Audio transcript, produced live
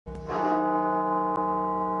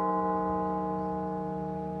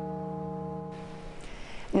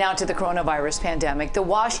Now to the coronavirus pandemic. The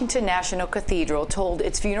Washington National Cathedral tolled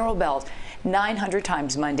its funeral bells 900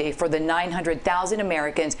 times Monday for the 900,000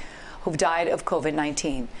 Americans who've died of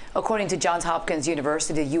COVID-19. According to Johns Hopkins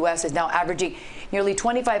University, the U.S. is now averaging nearly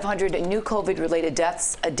 2,500 new COVID-related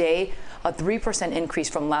deaths a day, a 3% increase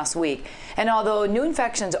from last week. And although new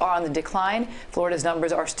infections are on the decline, Florida's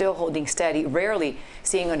numbers are still holding steady, rarely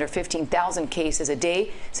seeing under 15,000 cases a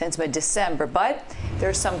day since mid-December. But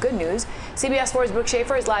there's some good news. CBS 4's Brooke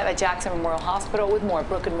Shafer is live at Jackson Memorial Hospital with more.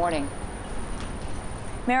 Brooke, good morning.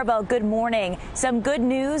 Maribel, good morning. Some good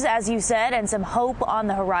news, as you said, and some hope on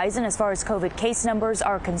the horizon as far as COVID case numbers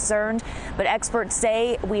are concerned. But experts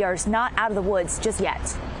say we are not out of the woods just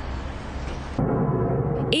yet.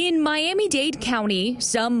 In Miami-Dade County,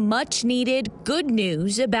 some much-needed good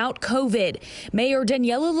news about COVID. Mayor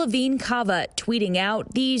Daniella Levine Cava tweeting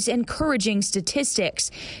out these encouraging statistics,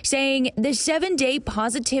 saying the 7-day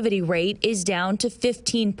positivity rate is down to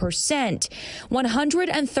 15%.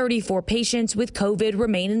 134 patients with COVID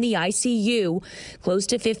remain in the ICU. Close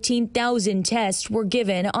to 15,000 tests were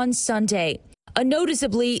given on Sunday. A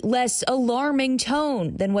noticeably less alarming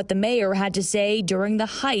tone than what the mayor had to say during the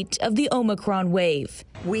height of the Omicron wave.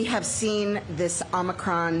 We have seen this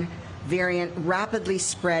Omicron variant rapidly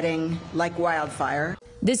spreading like wildfire.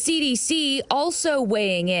 The CDC also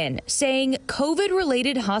weighing in, saying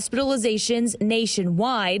COVID-related hospitalizations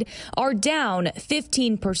nationwide are down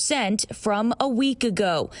 15% from a week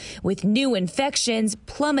ago, with new infections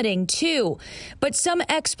plummeting too. But some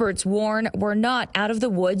experts warn we're not out of the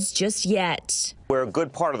woods just yet. We're a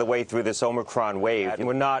good part of the way through this Omicron wave, and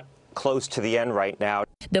we're not close to the end right now.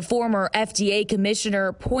 The former FDA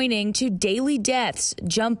commissioner pointing to daily deaths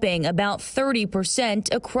jumping about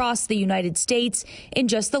 30% across the United States in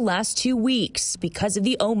just the last 2 weeks because of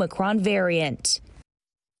the Omicron variant.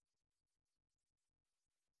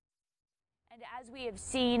 And as we have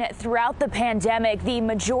seen throughout the pandemic, the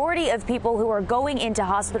majority of people who are going into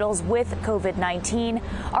hospitals with COVID-19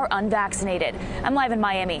 are unvaccinated. I'm live in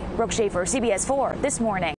Miami. Brooke Shafer, CBS 4 this morning.